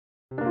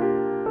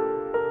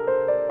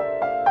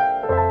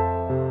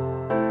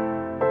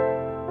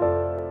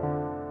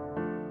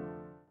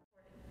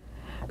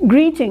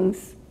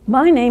Greetings.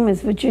 My name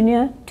is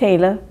Virginia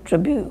Taylor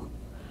Trabue.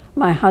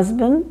 My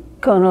husband,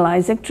 Colonel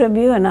Isaac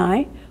Trabue, and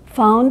I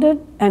founded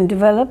and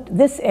developed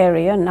this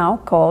area now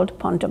called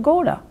Punta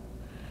Gorda.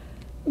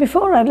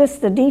 Before I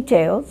list the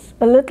details,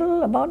 a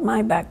little about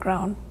my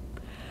background.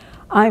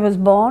 I was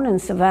born in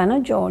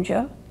Savannah,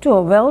 Georgia, to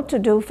a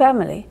well-to-do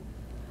family.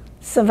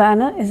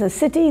 Savannah is a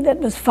city that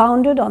was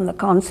founded on the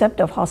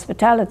concept of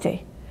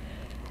hospitality,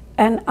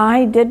 and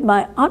I did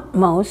my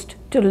utmost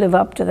to live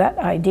up to that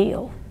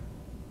ideal.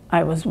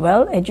 I was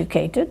well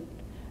educated,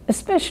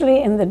 especially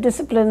in the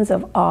disciplines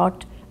of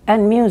art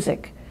and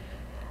music.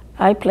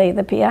 I play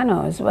the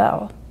piano as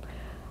well.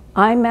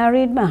 I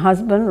married my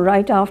husband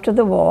right after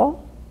the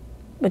war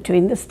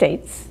between the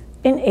states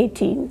in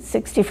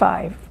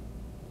 1865.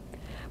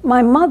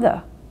 My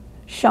mother,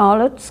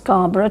 Charlotte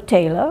Scarborough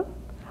Taylor,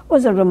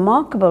 was a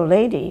remarkable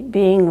lady,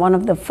 being one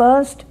of the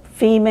first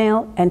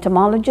female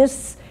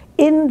entomologists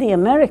in the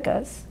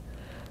Americas.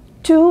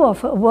 2 of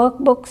her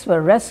workbooks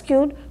were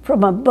rescued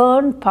from a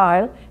burned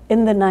pile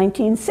in the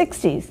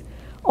 1960s,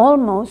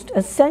 almost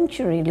a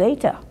century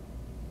later.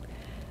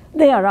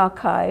 They are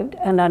archived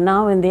and are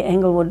now in the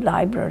Englewood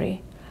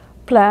Library.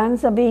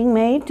 Plans are being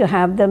made to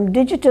have them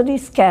digitally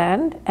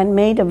scanned and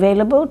made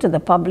available to the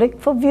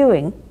public for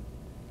viewing.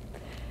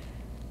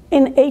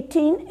 In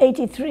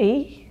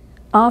 1883,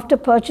 after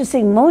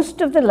purchasing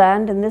most of the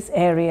land in this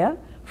area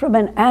from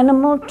an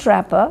animal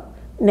trapper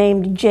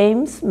named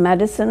James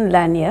Madison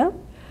Lanier,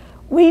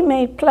 we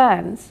made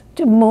plans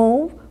to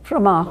move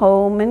from our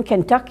home in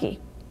Kentucky.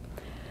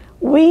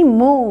 We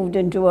moved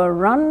into a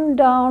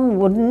run-down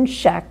wooden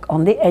shack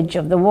on the edge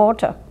of the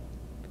water.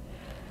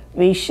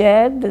 We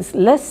shared this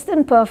less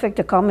than perfect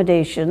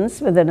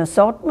accommodations with an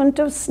assortment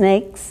of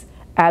snakes,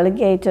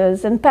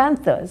 alligators, and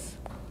panthers.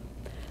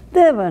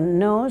 There were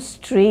no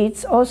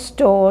streets or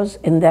stores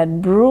in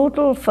that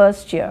brutal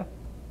first year.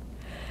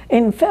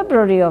 In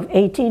February of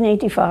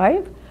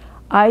 1885,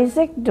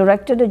 Isaac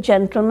directed a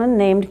gentleman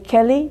named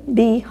Kelly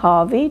B.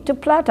 Harvey to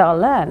plat our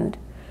land,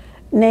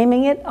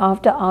 naming it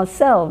after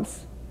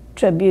ourselves,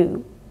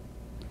 Trabue.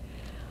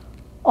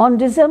 On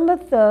December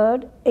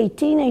 3rd,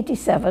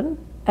 1887,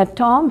 at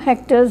Tom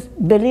Hector's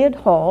billiard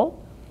hall,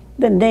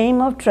 the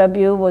name of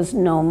Trabue was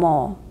no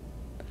more.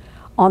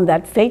 On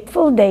that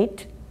fateful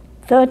date,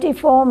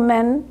 34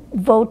 men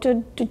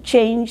voted to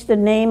change the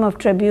name of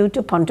Trabue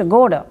to Punta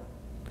Gorda,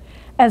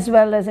 as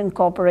well as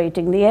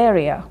incorporating the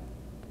area.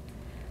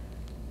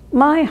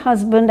 My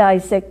husband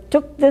Isaac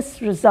took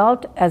this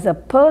result as a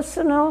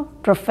personal,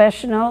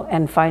 professional,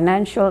 and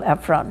financial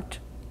affront.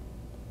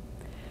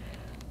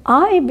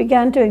 I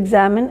began to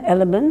examine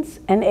elements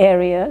and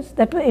areas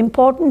that were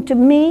important to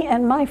me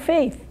and my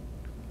faith.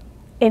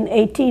 In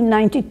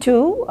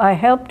 1892, I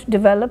helped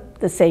develop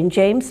the St.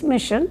 James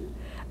Mission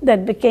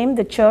that became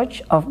the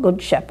Church of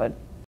Good Shepherd.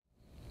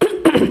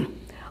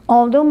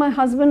 Although my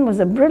husband was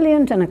a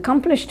brilliant and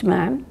accomplished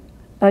man,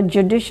 a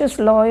judicious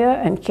lawyer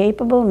and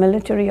capable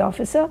military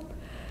officer,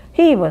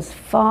 he was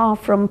far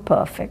from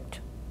perfect.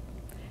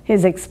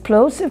 His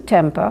explosive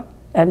temper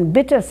and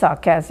bitter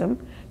sarcasm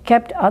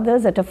kept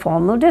others at a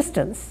formal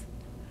distance.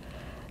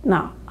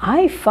 Now,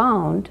 I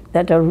found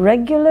that a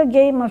regular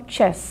game of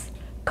chess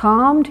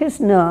calmed his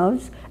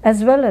nerves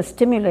as well as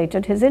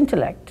stimulated his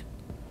intellect.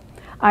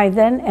 I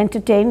then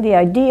entertained the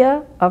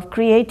idea of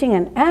creating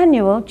an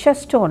annual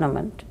chess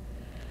tournament.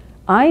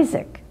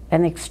 Isaac,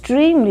 an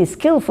extremely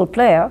skillful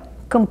player,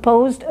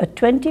 composed a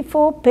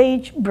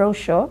 24-page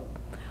brochure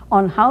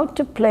on how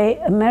to play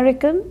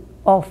American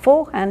or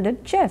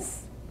four-handed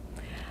chess.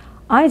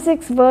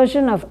 Isaac's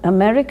version of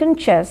American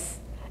chess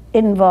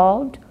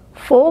involved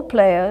 4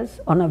 players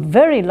on a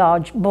very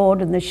large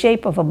board in the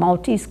shape of a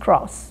Maltese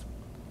cross.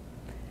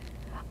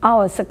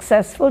 Our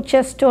successful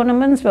chess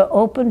tournaments were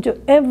open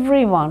to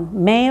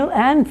everyone, male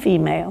and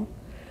female.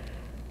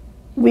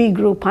 We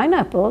grew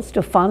pineapples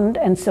to fund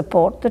and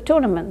support the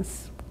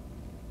tournaments.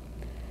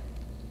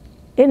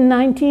 In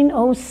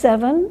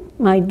 1907,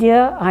 my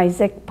dear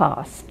Isaac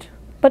passed,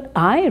 but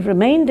I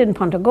remained in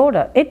Punta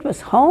Gorda. It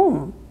was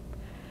home,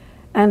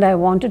 and I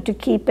wanted to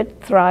keep it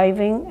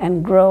thriving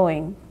and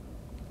growing.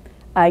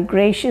 I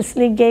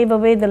graciously gave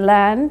away the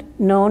land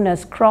known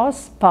as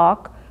Cross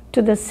Park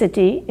to the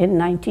city in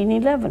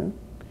 1911.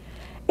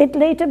 It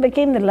later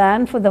became the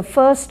land for the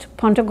first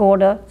Punta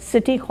Gorda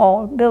City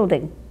Hall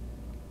building.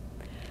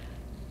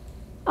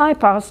 I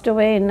passed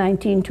away in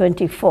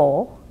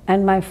 1924,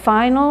 and my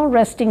final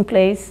resting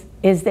place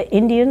is the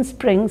Indian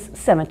Springs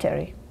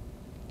Cemetery.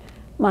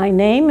 My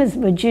name is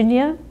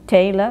Virginia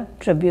Taylor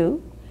Trabue,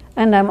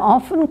 and I'm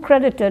often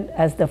credited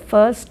as the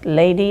First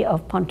Lady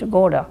of Punta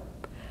Gorda.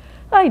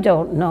 I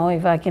don't know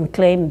if I can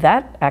claim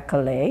that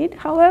accolade.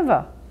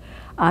 However,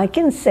 I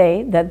can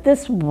say that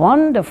this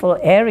wonderful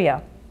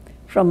area,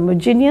 from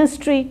Virginia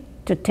Street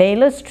to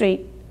Taylor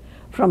Street,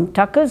 from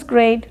Tucker's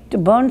Grade to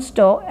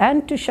Burnstow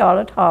and to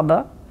Charlotte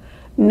Harbor,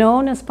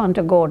 known as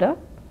Punta Gorda,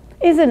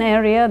 is an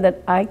area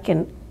that I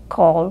can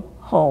call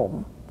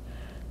home.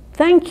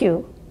 Thank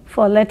you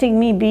for letting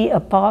me be a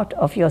part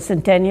of your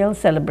centennial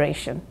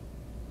celebration.